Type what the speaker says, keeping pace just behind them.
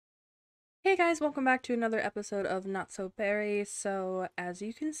Hey guys, welcome back to another episode of Not So Berry. So, as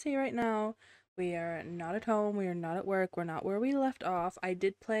you can see right now, we are not at home, we are not at work, we're not where we left off. I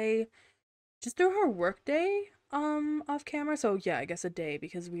did play just through her work day off camera. So, yeah, I guess a day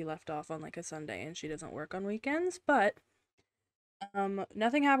because we left off on like a Sunday and she doesn't work on weekends, but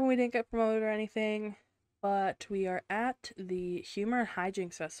nothing happened. We didn't get promoted or anything, but we are at the Humor and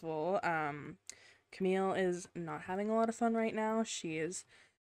Hijinks Festival. Camille is not having a lot of fun right now. She is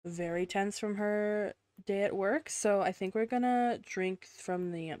very tense from her day at work, so I think we're gonna drink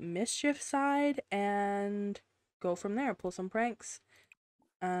from the mischief side and go from there, pull some pranks.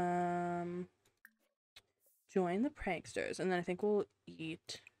 Join the pranksters, and then I think we'll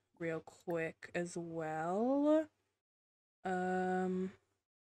eat real quick as well.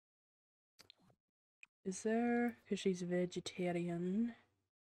 Is there, because she's vegetarian,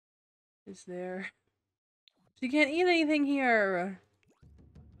 is there, she can't eat anything here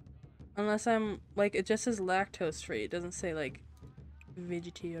unless I'm like, it just says lactose free, it doesn't say like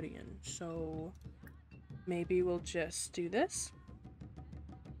vegetarian, so maybe we'll just do this.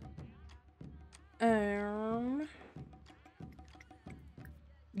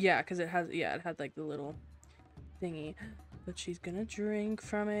 Yeah, because it had like the little thingy, but she's gonna drink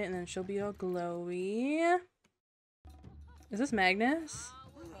from it and then she'll be all glowy. Is this Magnus?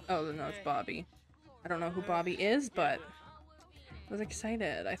 Oh no, it's Bobby. I don't know who Bobby is, but I was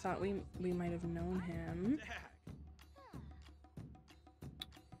excited. I thought we might have known him.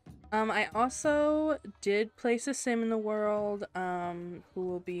 I also did place a sim in the world, who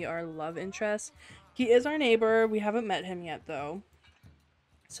will be our love interest. He is our neighbor. We haven't met him yet, though.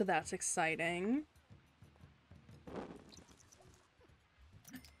 So that's exciting.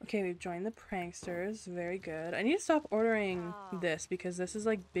 Okay, we've joined the pranksters. Very good. I need to stop ordering this because this is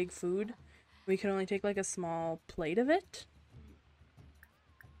like big food. We can only take like a small plate of it.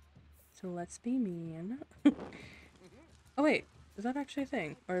 So let's be mean. Oh wait, is that actually a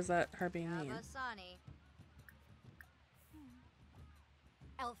thing? Or is that her being mean?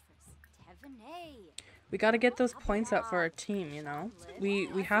 We gotta get those points up for our team, you know? We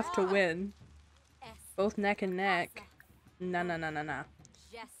have to win. Both neck and neck. Nah.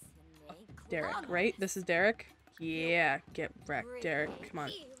 Derek, right? This is Derek? Yeah, get wrecked, Derek. Come on.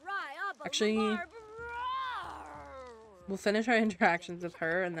 Actually, we'll finish our interactions with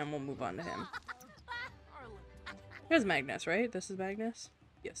her and then we'll move on to him. Here's Magnus, right? This is Magnus?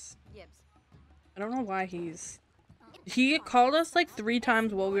 Yes. I don't know why he called us like 3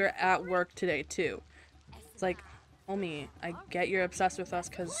 times while we were at work today, too. It's like, homie, I get you're obsessed with us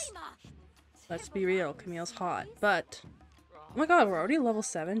because, let's be real, Camille's hot. But, oh my god, we're already level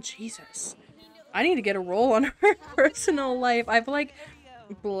 7? Jesus. I need to get a roll on her personal life. I've like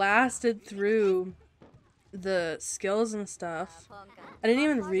blasted through the skills and stuff. I didn't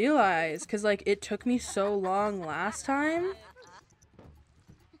even realize because like it took me so long last time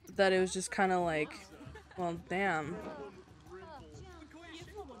that it was just kind of like, well, damn.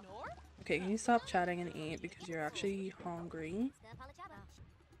 Okay, can you stop chatting and eat because you're actually hungry?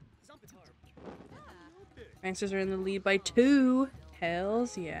 Pranksters are in the lead by 2.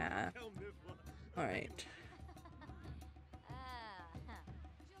 Hells yeah. Alright.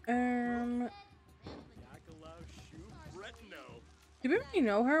 Do we already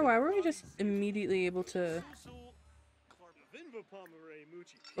know her? Why were we just immediately able to...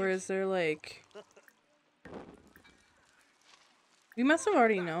 Or is there like... We must have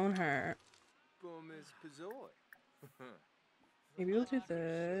already known her. Maybe we'll do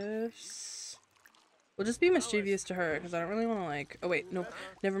this. We'll just be mischievous to her because I don't really want to like... Oh wait, no,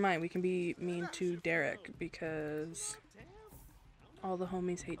 never mind. We can be mean to Derek because all the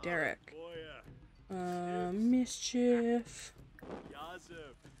homies hate Derek. Mischief.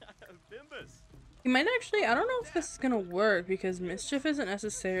 He might actually... I don't know if this is gonna work because mischief isn't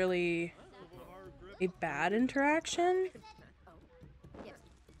necessarily a bad interaction.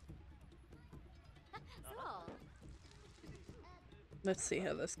 Let's see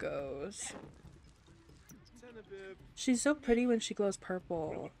how this goes. She's so pretty when she glows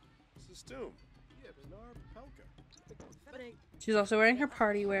purple. She's also wearing her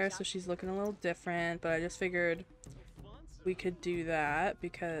party wear, so she's looking a little different, but I just figured we could do that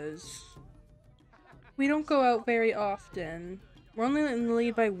because we don't go out very often. We're only in the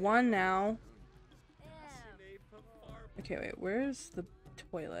lead by 1 now. Okay, wait, where's the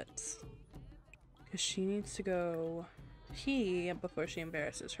toilets? Because she needs to go pee before she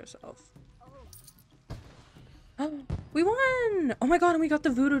embarrasses herself. Oh, we won! Oh my god, and we got the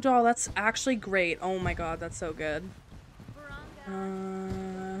voodoo doll. That's actually great. Oh my god, that's so good.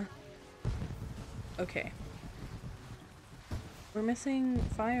 Okay. We're missing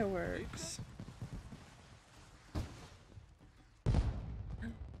fireworks.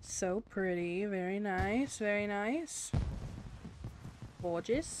 So pretty. Very nice. Very nice.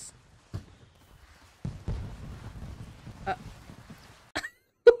 Gorgeous.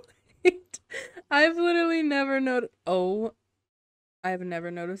 Wait. I've literally never noticed. Oh. I've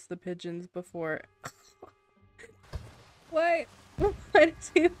never noticed the pigeons before. Why? Why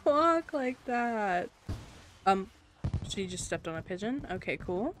does he walk like that? She just stepped on a pigeon. Okay,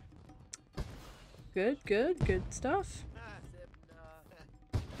 cool. Good, good, good stuff.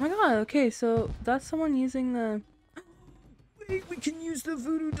 Oh my god, okay, so that's someone using the... Wait, we can use the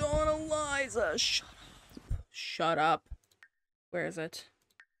voodoo doll on Eliza! Shut up. Shut up. Where is it?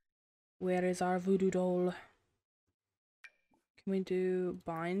 Where is our voodoo doll? Can we do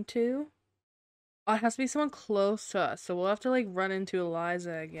bind to? Oh, it has to be someone close to us, so we'll have to like run into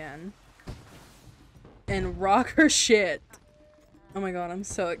Eliza again. And rock her shit. Oh my god, I'm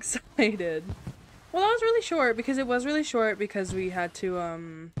so excited. Well, that was really short because it was really short because we had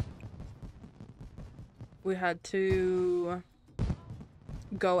to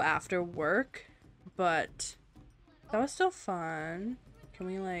go after work, but that was still fun. Can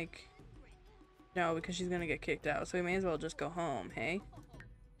we like... No, because she's gonna get kicked out, so we may as well just go home, hey?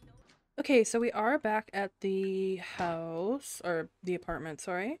 Okay, so we are back at the house, or the apartment,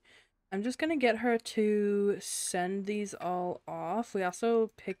 sorry. I'm just gonna get her to send these all off. We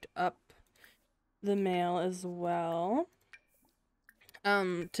also picked up the mail as well.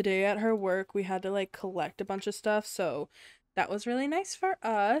 Today at her work, we had to like collect a bunch of stuff, so that was really nice for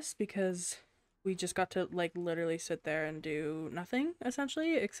us because we just got to like literally sit there and do nothing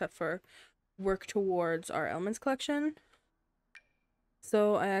essentially except for work towards our elements collection.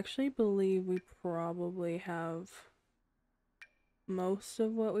 So I actually believe we probably have most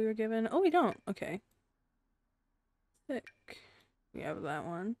of what we were given. Oh, we don't. Okay. Sick. We have that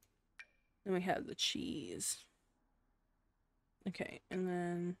one. Then we have the cheese. Okay, and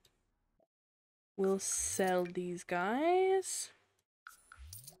then we'll sell these guys.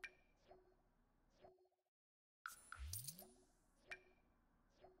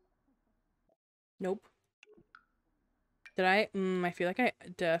 Nope. Did I? I feel like I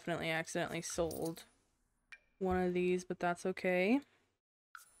definitely accidentally sold one of these, but that's okay.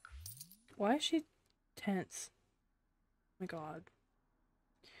 Why is she tense? Oh my god.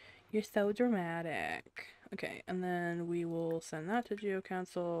 You're so dramatic. Okay, and then we will send that to Geo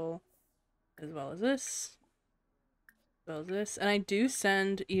Council, as well as this. As well as this. And I do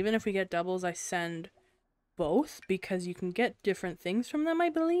send, even if we get doubles, I send both, because you can get different things from them, I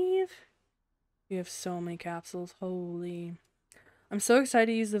believe. We have so many capsules, holy. I'm so excited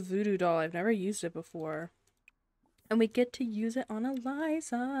to use the voodoo doll. I've never used it before. And we get to use it on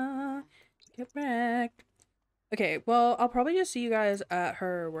Eliza. Get wrecked. Okay, well, I'll probably just see you guys at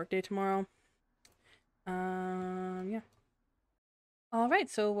her workday tomorrow. Yeah. Alright,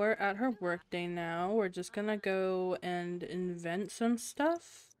 so we're at her workday now. We're just gonna go and invent some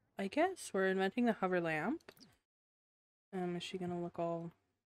stuff, I guess. We're inventing the hover lamp. Is she gonna look all...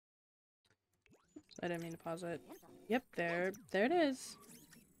 I didn't mean to pause it. Yep, there it is.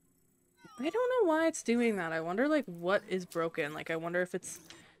 I don't know why it's doing that. I wonder, like, what is broken. Like, I wonder if it's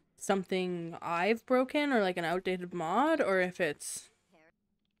something I've broken or, like, an outdated mod, or if it's...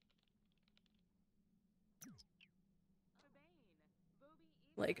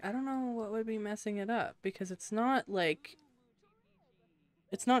 Like, I don't know what would be messing it up, because it's not, like...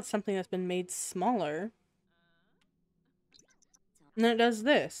 It's not something that's been made smaller. And then it does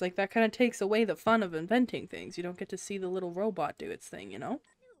this. Like, that kind of takes away the fun of inventing things. You don't get to see the little robot do its thing, you know?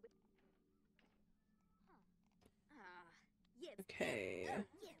 Okay.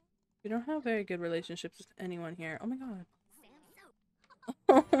 We don't have very good relationships with anyone here. Oh my god.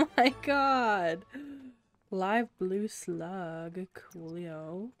 Oh my god! Live blue slug.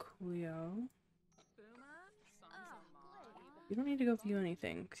 Coolio. Coolio. You don't need to go view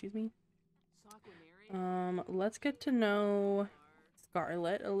anything. Excuse me? Let's get to know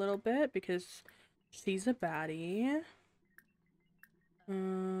Scarlet a little bit because she's a baddie.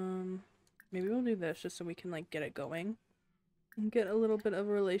 Maybe we'll do this just so we can like get it going. And get a little bit of a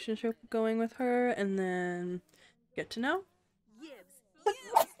relationship going with her and then get to know.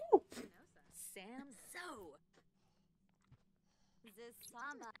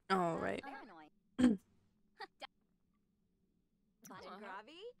 All right. I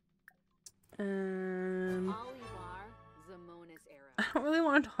don't really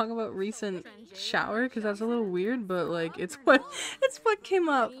want to talk about recent shower because that's a little weird, but like it's what came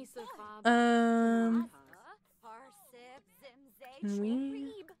up. Can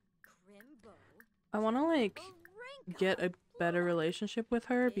we? I want to like get a better relationship with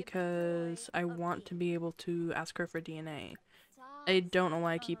her because I want to be able to ask her for DNA. I don't know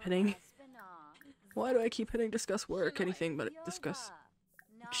why I keep hitting. Why do I keep hitting discuss work? Anything but discuss.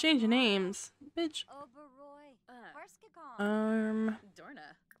 Exchange names. Bitch. And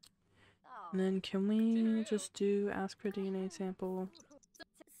then can we just do ask for DNA sample?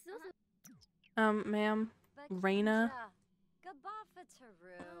 Ma'am. Raina.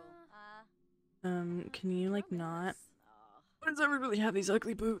 Can you like not? Why does everybody have these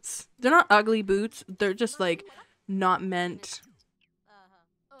ugly boots? They're not ugly boots. They're just like not meant.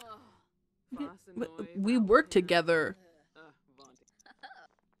 We work together.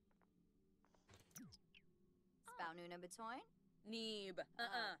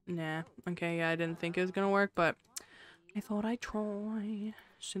 Nah. Okay, yeah, I didn't think it was gonna work, but I thought I'd try.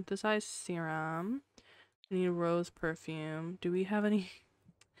 Synthesized serum. I need rose perfume. Do we have any?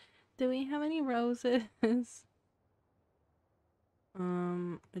 Do we have any roses?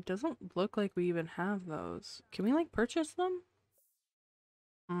 It doesn't look like we even have those. Can we like purchase them?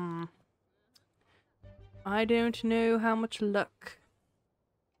 I don't know how much luck.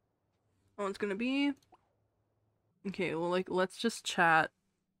 Oh, it's gonna be. Okay, well, like, let's just chat.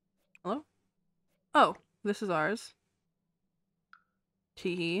 Hello? Oh, this is ours.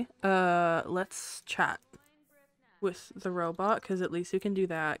 Teehee. Let's chat with the robot, because at least we can do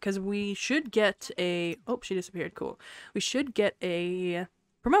that. Because we should get a... Oh, she disappeared. Cool. We should get a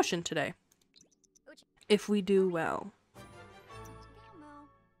promotion today. If we do well.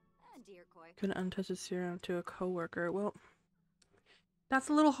 Could untouch a serum to a coworker. Well, that's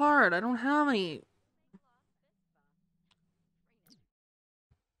a little hard. I don't have any.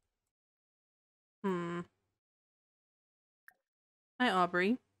 Hi,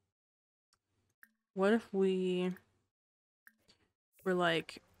 Aubrey. What if we were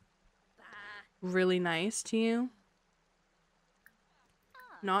like really nice to you?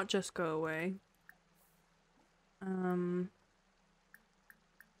 Not just go away.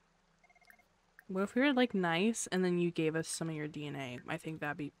 What if we were like nice and then you gave us some of your DNA? I think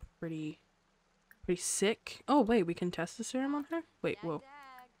that'd be pretty sick. Oh wait, we can test the serum on her? Wait, whoa.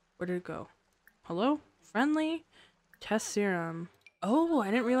 Where did it go? Hello? Friendly? Test serum. Oh, I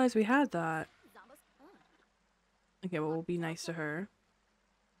didn't realize we had that. Okay, well, we'll be nice to her.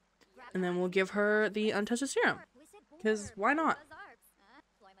 And then we'll give her the untouched serum. Because why not?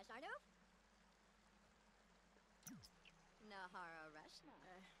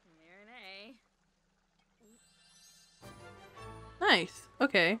 Nice.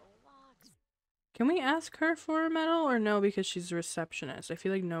 Okay. Can we ask her for a medal or no because she's a receptionist? I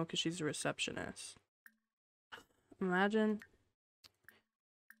feel like no because she's a receptionist. Imagine.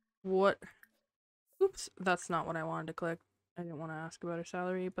 What? Oops, that's not what I wanted to click. I didn't want to ask about her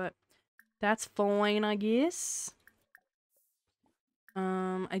salary, but that's fine, I guess.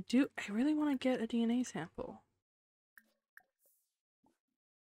 I really want to get a DNA sample.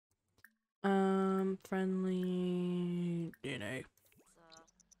 Friendly DNA.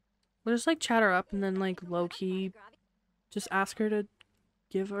 We'll just like chat her up and then like low-key just ask her to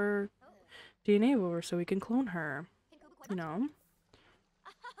give her DNA over so we can clone her. You know?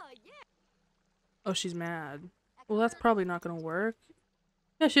 Oh, she's mad. Well, that's probably not gonna work.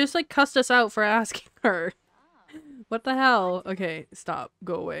 Yeah, she just like cussed us out for asking her. What the hell? Okay, stop.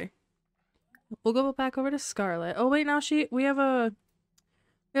 Go away. We'll go back over to Scarlet. Oh wait, now we have a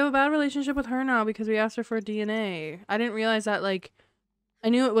bad relationship with her now because we asked her for DNA. I didn't realize that, like, I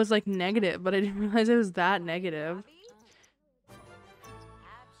knew it was like negative, but I didn't realize it was that negative.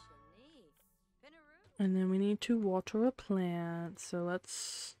 And then we need to water a plant. So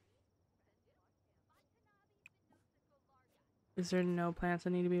let's... Is there no plants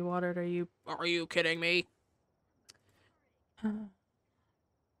that need to be watered? Are you kidding me?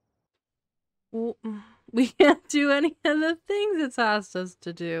 Well, we can't do any of the things it's asked us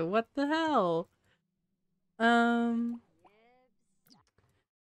to do. What the hell?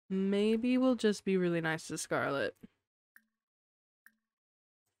 Maybe we'll just be really nice to Scarlet.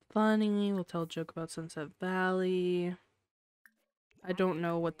 Funny, we'll tell a joke about Sunset Valley. I don't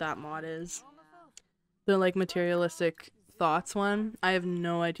know what that mod is. The like materialistic thoughts one. I have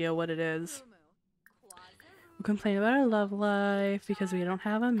no idea what it is. We'll complain about our love life because we don't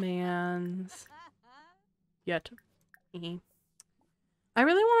have a man's yet. I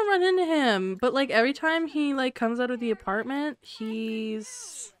really want to run into him, but like every time he like comes out of the apartment,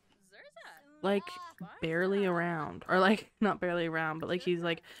 he's like barely around, or like not barely around, but like he's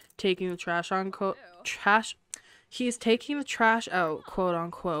like taking the trash on he's taking the trash out, quote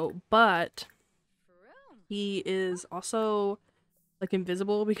unquote, but he is also like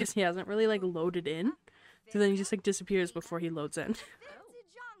invisible because he hasn't really like loaded in. So then he just like disappears before he loads in.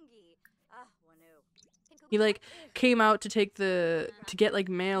 He like came out to take to get like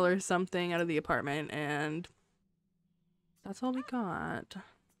mail or something out of the apartment, and that's all we got.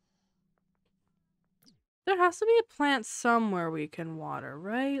 There has to be a plant somewhere we can water,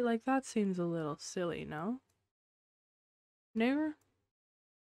 right? Like that seems a little silly, no? Never?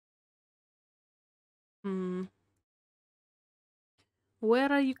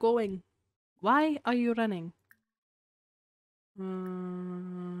 Where are you going? Why are you running?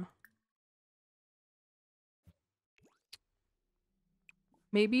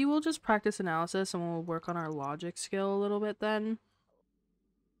 Maybe we'll just practice analysis and we'll work on our logic skill a little bit then.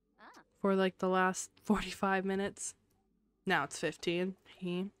 For like the last 45 minutes. Now it's 15.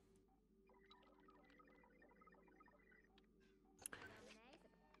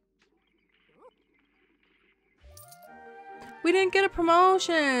 We didn't get a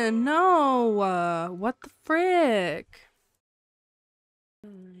promotion! No! What the frick?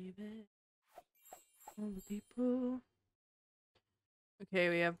 Believe it. All the people. Okay,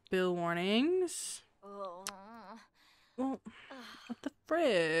 we have bill warnings. Well, what the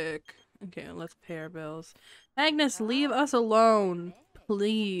frick? Okay, let's pay our bills. Agnes, leave us alone,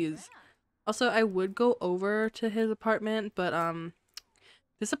 please. Also, I would go over to his apartment, but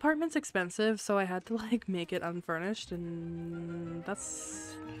this apartment's expensive, so I had to like make it unfurnished, and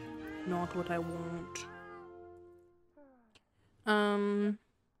that's not what I want.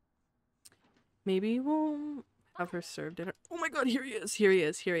 Maybe we'll have her serve dinner. Oh my god, here he is. Here he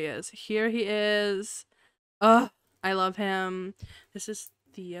is. Here he is. Here he is. Ugh, I love him. This is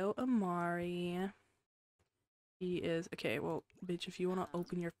Theo Amari. He is okay. Well, bitch, if you want to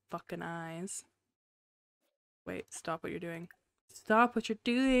open your fucking eyes. Wait, stop what you're doing. Stop what you're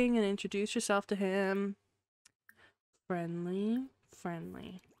doing and introduce yourself to him. Friendly.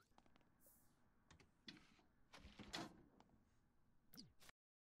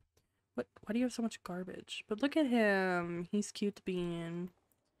 What? Why do you have so much garbage? But look at him. He's cute to be in.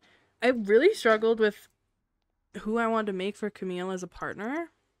 I really struggled with who I wanted to make for Camille as a partner.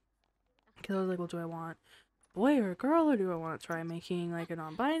 Because I was like, well, do I want a boy or a girl? Or do I want to try making like a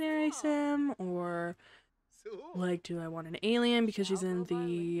non-binary sim? Or like, do I want an alien because she's in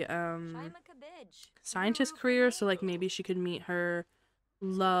the scientist career? So like maybe she could meet her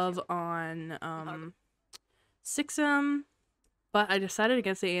love on Sixum. But I decided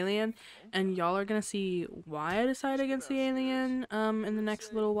against the alien, and y'all are gonna see why I decided against the alien in the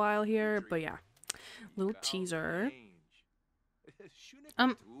next little while here. But yeah, little teaser.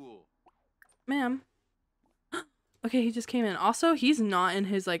 Ma'am. Okay, he just came in. Also, he's not in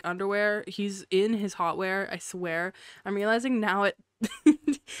his like underwear. He's in his hot wear. I swear. I'm realizing now it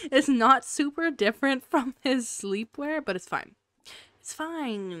it's not super different from his sleepwear, but it's fine. It's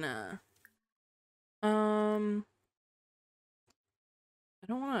fine. I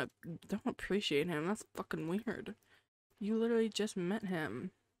don't appreciate him. That's fucking weird. You literally just met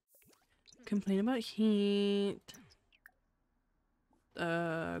him. Complain about heat.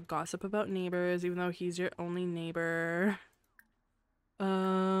 Gossip about neighbors, even though he's your only neighbor.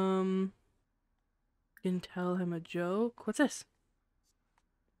 You can tell him a joke. What's this?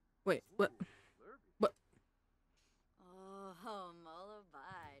 Wait, what? What?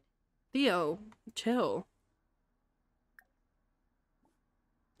 Theo, chill.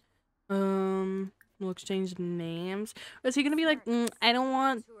 We'll exchange names. Or is he gonna be like, I don't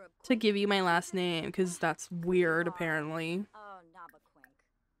want to give you my last name because that's weird, apparently.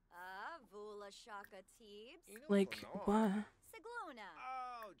 Like, what?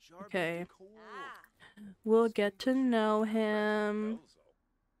 Okay. We'll get to know him.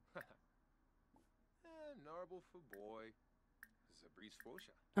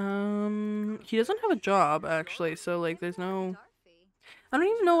 He doesn't have a job, actually, so, like, there's no... I don't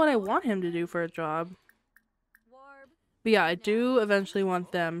even know what I want him to do for a job. But yeah, I do eventually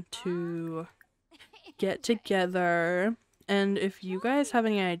want them to get together. And if you guys have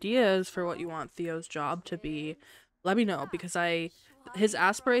any ideas for what you want Theo's job to be, let me know, because his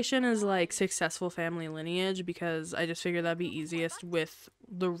aspiration is like successful family lineage, because I just figured that'd be easiest with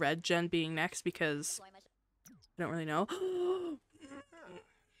the red gen being next, because I don't really know.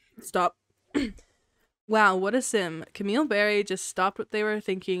 Stop. Wow, what a sim. Camille Berry just stopped what they were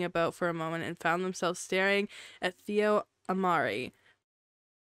thinking about for a moment and found themselves staring at Theo Amari.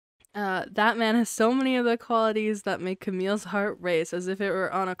 That man has so many of the qualities that make Camille's heart race as if it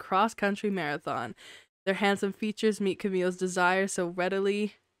were on a cross-country marathon. Their handsome features meet Camille's desire so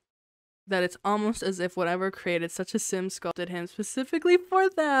readily that it's almost as if whatever created such a sim sculpted him specifically for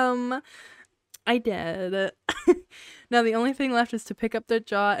them. I did. Now the only thing left is to pick up their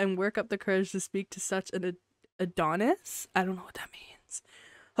jaw and work up the courage to speak to such an Adonis. I don't know what that means.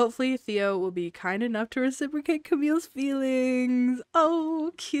 Hopefully Theo will be kind enough to reciprocate Camille's feelings.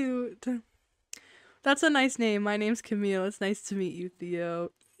 Oh, cute. That's a nice name. My name's Camille. It's nice to meet you,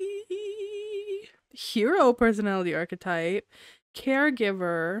 Theo. Hero personality archetype.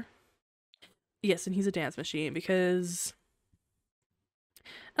 Caregiver. Yes, and he's a dance machine because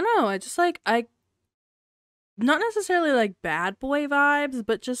I don't know, I just like not necessarily like bad boy vibes,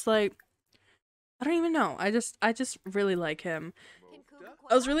 but just like I don't even know. I just really like him.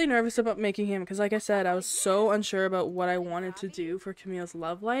 I was really nervous about making him because, like I said, I was so unsure about what I wanted to do for Camille's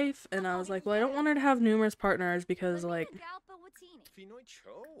love life, and I was like, well, I don't want her to have numerous partners because, like,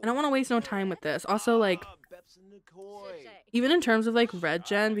 I don't want to waste no time with this. Also, like, even in terms of, like, red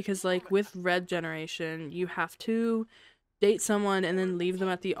gen, because, like, with red generation, you have to date someone and then leave them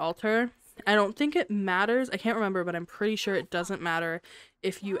at the altar. I don't think it matters. I can't remember, but I'm pretty sure it doesn't matter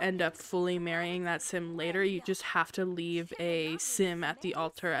if you end up fully marrying that sim later. You just have to leave a sim at the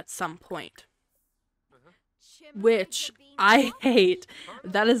altar at some point. Which I hate.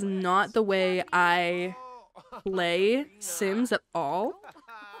 That is not the way I play sims at all.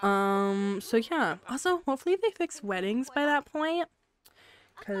 So yeah. Also, hopefully they fix weddings by that point.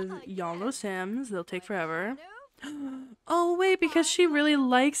 Because y'all know sims, they'll take forever. Oh wait, because she really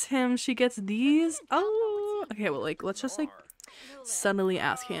likes him, she gets these. Oh, okay. Well, like, let's just like suddenly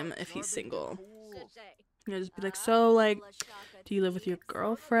ask him if he's single. You know, just be like, so, like, do you live with your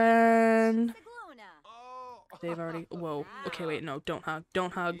girlfriend? They've already. Whoa. Okay, wait. No, don't hug.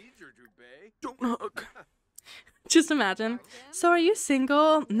 Don't hug. Don't hug. Just imagine. So, are you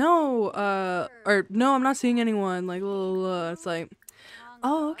single? No. Or no, I'm not seeing anyone. Like, it's like,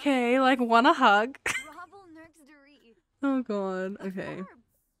 oh, okay. Like, want a hug? Oh god, okay.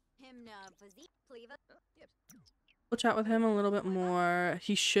 We'll chat with him a little bit more.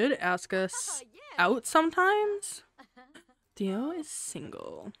 He should ask us out sometimes. Theo is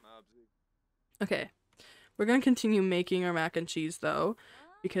single. Okay. We're gonna continue making our mac and cheese though,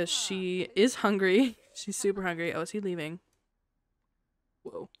 because she is hungry. She's super hungry. Oh, is he leaving?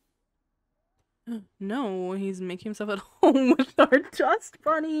 Whoa. No, he's making himself at home with our dust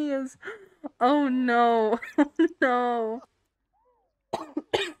bunnies. Oh no. Oh no.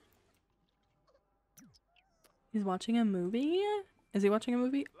 He's watching a movie? Is he watching a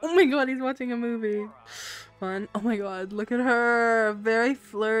movie? Oh my god, he's watching a movie. Fun. Oh my god, look at her. Very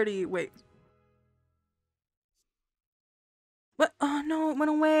flirty. Wait. What? Oh no, it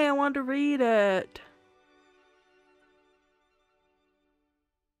went away. I wanted to read it.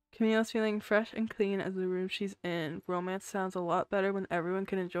 Camille's feeling fresh and clean as the room she's in. Romance sounds a lot better when everyone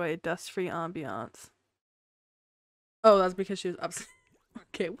can enjoy a dust-free ambiance. Oh, that's because she was upset.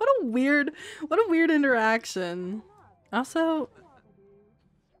 Okay, what a weird interaction. Also,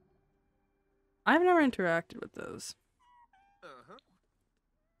 I've never interacted with those.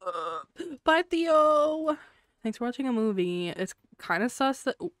 Bye, Theo! Thanks for watching a movie. It's kind of sus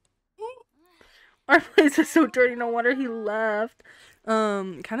that our place is so dirty, no wonder he left.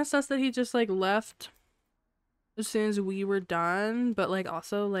 Kind of sus that he just, like, left as soon as we were done, but, like,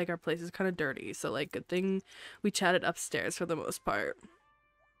 also, like, our place is kind of dirty, so, like, good thing we chatted upstairs for the most part.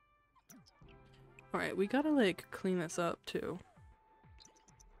 Alright, we gotta, like, clean this up, too.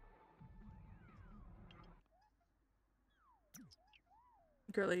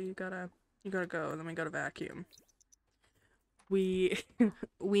 Girlie, you gotta go, and then we gotta vacuum. We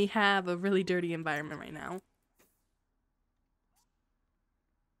have a really dirty environment right now.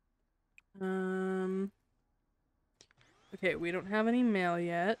 Okay, we don't have any mail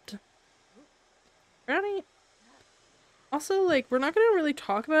yet. Brownie. Also, like, we're not gonna really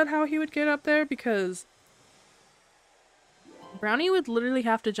talk about how he would get up there because Brownie would literally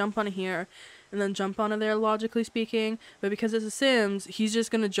have to jump on here and then jump onto there, logically speaking, but because it's a Sims, he's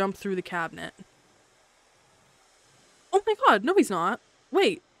just gonna jump through the cabinet. Oh my god, no he's not.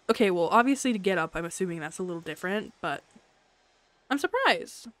 Wait, okay, well, obviously to get up, I'm assuming that's a little different, but I'm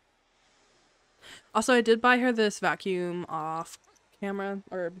surprised. Also, I did buy her this vacuum off camera,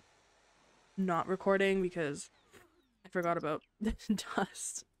 or not recording, because I forgot about the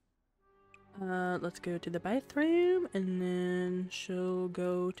dust. Let's go to the bathroom, and then she'll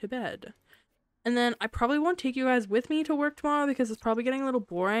go to bed. And then I probably won't take you guys with me to work tomorrow, because it's probably getting a little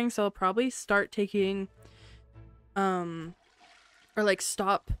boring, so I'll probably start taking, or like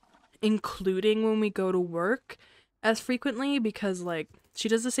stop including when we go to work as frequently, because like she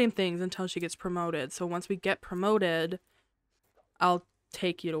does the same things until she gets promoted. So once we get promoted, I'll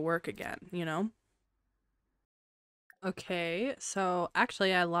take you to work again, you know? Okay, so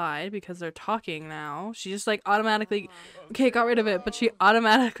actually I lied because they're talking now. She just like automatically, okay, got rid of it, but she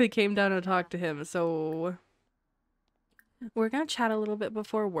automatically came down to talk to him, so We're gonna chat a little bit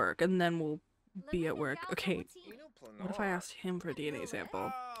before work, and then we'll be at work. Okay, what if I asked him for a DNA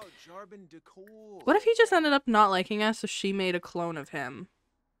sample? What if he just ended up not liking us, so she made a clone of him?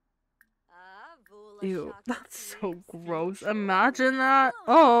 Ew, that's so gross. Imagine that.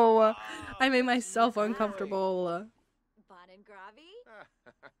 Oh, I made myself uncomfortable.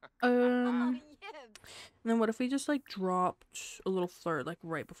 And then what if we just like dropped a little flirt like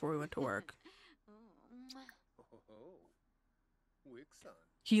right before we went to work?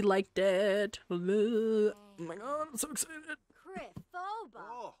 He liked it. Oh my god, I'm so excited.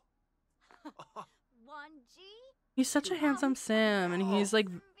 He's such a handsome sim, and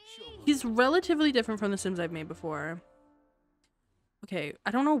he's relatively different from the sims I've made before. Okay,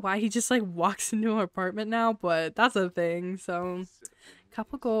 I don't know why he just like walks into our apartment now, but that's a thing. So,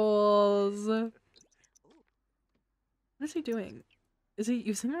 couple goals. What is he doing? Is he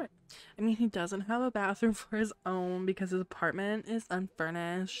using it? I mean, he doesn't have a bathroom for his own because his apartment is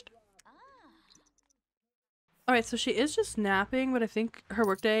unfurnished. Alright, so she is just napping, but I think her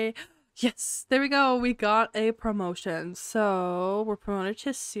workday... Yes, there we go. We got a promotion. So, we're promoted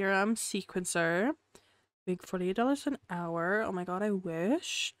to Serum Sequencer. Big $48 an hour. Oh my god, I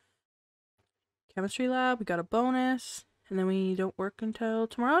wish. Chemistry lab, we got a bonus. And then we don't work until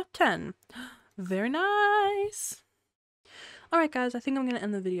tomorrow at 10. Very nice. Alright guys, I think I'm going to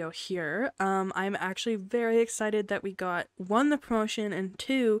end the video here. I'm actually very excited that we got, 1, the promotion, and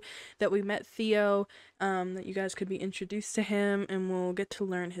 2, that we met Theo, that you guys could be introduced to him, and we'll get to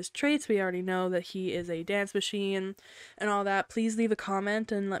learn his traits. We already know that he is a dance machine and all that. Please leave a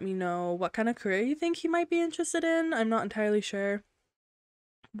comment and let me know what kind of career you think he might be interested in. I'm not entirely sure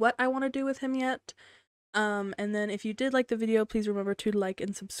what I want to do with him yet. And then if you did like the video, please remember to like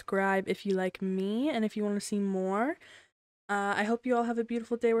and subscribe if you like me and if you want to see more. I hope you all have a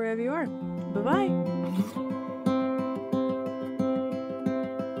beautiful day wherever you are. Bye-bye!